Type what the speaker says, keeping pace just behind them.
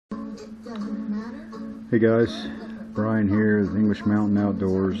Hey guys, Brian here with English Mountain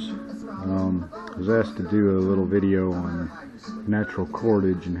Outdoors. I was asked to do a little video on natural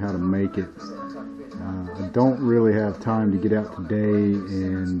cordage and how to make it. I don't really have time to get out today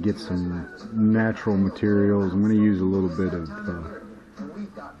and get some natural materials. I'm going to use a little bit of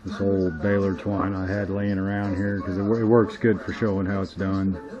this old baler twine I had laying around here because it works good for showing how it's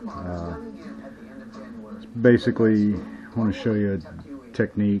done. Basically, I want to show you a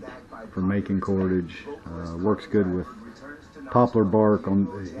technique for making cordage. Works good with poplar bark. On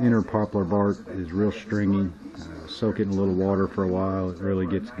the inner poplar bark is real stringy. Soak it in a little water for a while, it really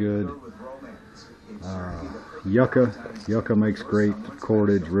gets good. Yucca makes great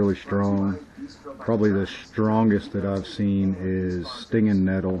cordage, really strong. Probably the strongest that I've seen is stinging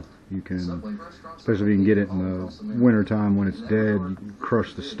nettle. You can, especially if you can get it in the winter time when it's dead, you can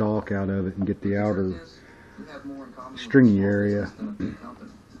crush the stalk out of it and get the outer stringy area.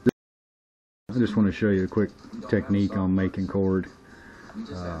 I just want to show you a quick technique on making cord.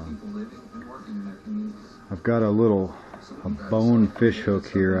 I've got a bone fish hook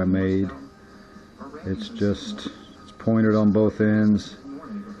here I made. It's pointed on both ends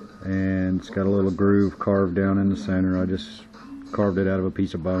and it's got a little groove carved down in the center. I just carved it out of a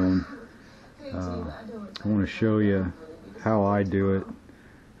piece of bone. I want to show you how I do it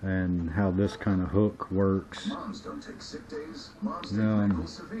and how this kind of hook works. You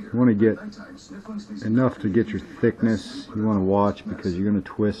want to get enough to get your thickness. You want to watch because you're going to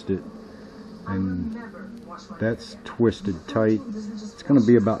twist it, and that's twisted tight. It's going to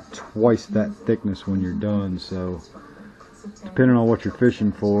be about twice that thickness when you're done, so depending on what you're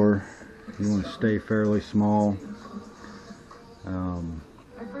fishing for, you want to stay fairly small.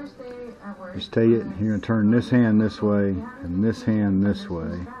 Just take it, you're going to turn this hand this way and this hand this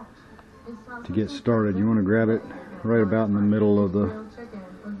way. To get started, you want to grab it right about in the middle of the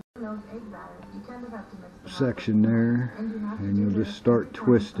section there, and you'll just start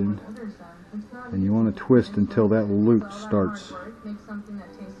twisting. And you want to twist until that loop starts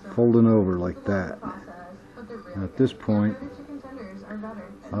folding over like that. Now at this point,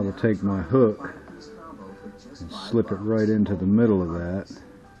 I will take my hook and slip it right into the middle of that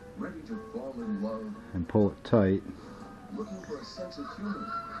and pull it tight,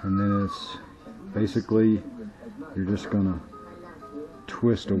 and then it's basically, you're just gonna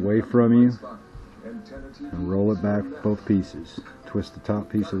twist away from you and roll it back both pieces. Twist the top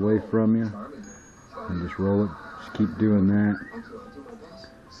piece away from you and just roll it. Just keep doing that.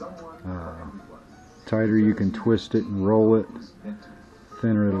 Tighter you can twist it and roll it,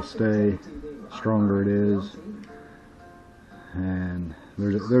 thinner it'll stay, stronger it is. And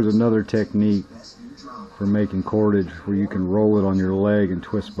there's another technique for making cordage where you can roll it on your leg and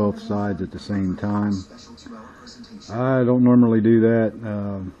twist both sides at the same time. I don't normally do that.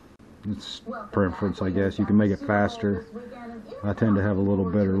 It's preference, I guess. You can make it faster. I tend to have a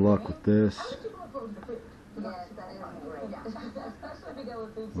little better luck with this.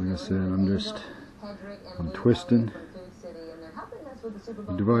 Like I said, I'm twisting.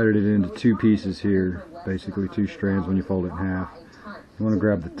 I divided it into two pieces here, basically two strands when you fold it in half. You want to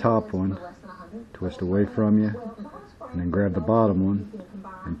grab the top one, twist away from you, and then grab the bottom one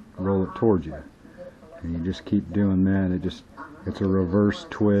and roll it towards you. And you just keep doing that. It's a reverse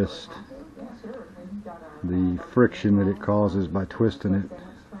twist. The friction that it causes by twisting it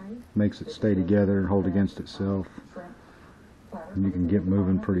makes it stay together and hold against itself. And you can get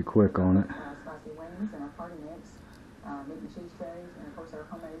moving pretty quick on it.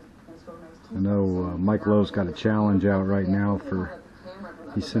 I know Mike Lowe's got a challenge out right now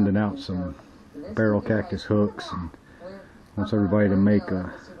he's sending out some barrel cactus hooks and wants everybody to make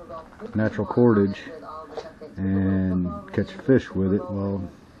a natural cordage and catch fish with it. Well,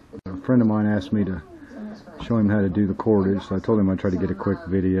 a friend of mine asked me to show him how to do the cordage, so I told him I'd try to get a quick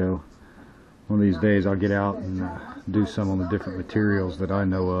video. One of these days I'll get out and do some on the different materials that I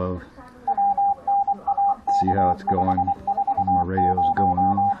know of. See how it's going. My radio's going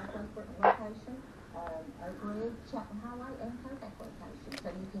off.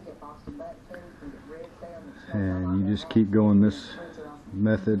 And you just keep going this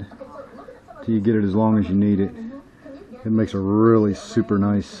method till you get it as long as you need it. It makes a really super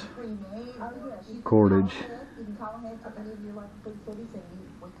nice cordage.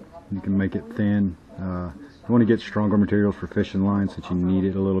 You can make it thin. You want to get stronger materials for fishing lines since you need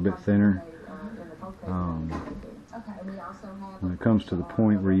it a little bit thinner. When it comes to the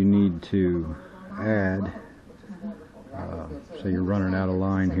point where you need to add, say you're running out of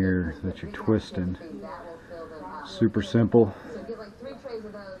line here that you're twisting, super simple.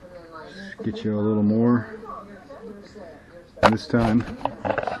 Just get you a little more. This time,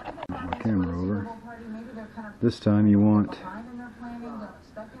 my camera over. This time you want,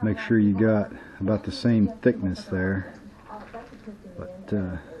 make sure you got about the same thickness there, but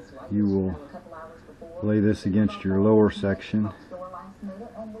you will lay this against your lower section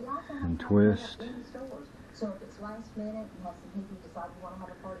and twist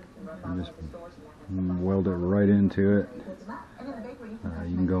and just weld it right into it.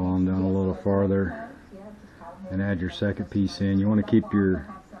 You can go on down a little farther and add your second piece in. You want to keep your,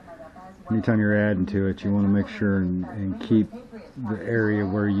 anytime you're adding to it, you want to make sure and keep the area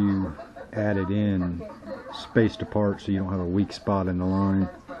where you add it in spaced apart so you don't have a weak spot in the line.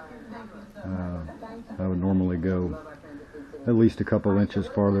 I would normally go at least a couple inches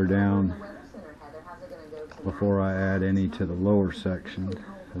farther down before I add any to the lower section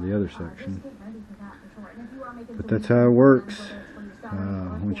or the other section. But that's how it works.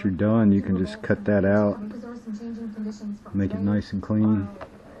 Once you're done, you can just cut that out, make it nice and clean.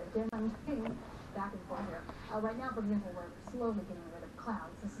 Right now, for example, we're slowly getting rid of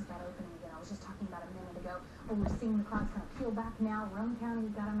clouds. This is that opening again I was just talking about a minute ago, where we're seeing the clouds kind of peel back now. Roane County,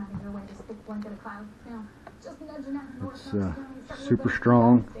 you've got them out of your way, this thick blanket of clouds now. Just nudging out It's super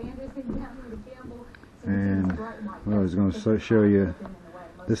strong. And what I was going to show you,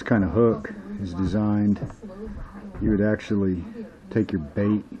 this kind of hook is designed, you would actually take your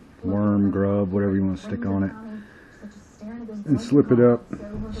bait, worm, grub, whatever you want to stick on it, and slip it up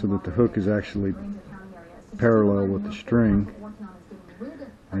so that the hook is actually parallel with the string.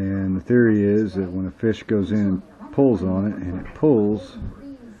 And the theory is that when a fish goes in and pulls on it, and it pulls,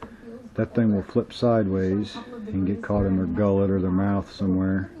 that thing will flip sideways and get caught in their gullet or their mouth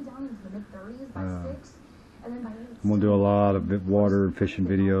somewhere. I'm going to do a lot of water and fishing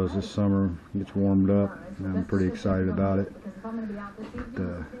videos this summer. It gets warmed up, and I'm pretty excited about it.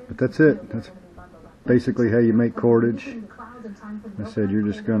 But that's it. That's basically how you make cordage. I said you're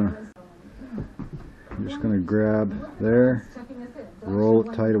just gonna grab there, roll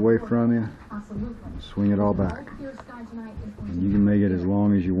it tight away from you, swing it all back, and you can make it as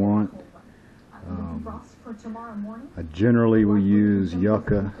long as you want. I generally will use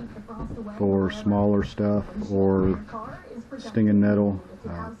yucca for smaller stuff, or stinging nettle.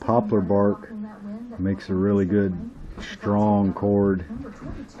 Poplar bark makes a really good strong cord.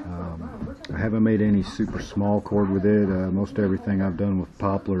 I haven't made any super small cord with it. Most everything I've done with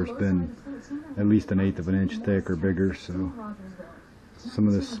poplar has been at least 1/8 of an inch thick or bigger, so some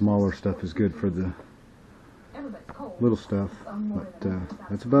of this smaller stuff is good for the little stuff. But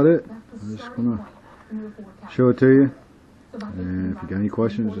that's about it. I'm just gonna show it to you, and if you got any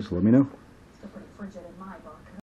questions, just let me know.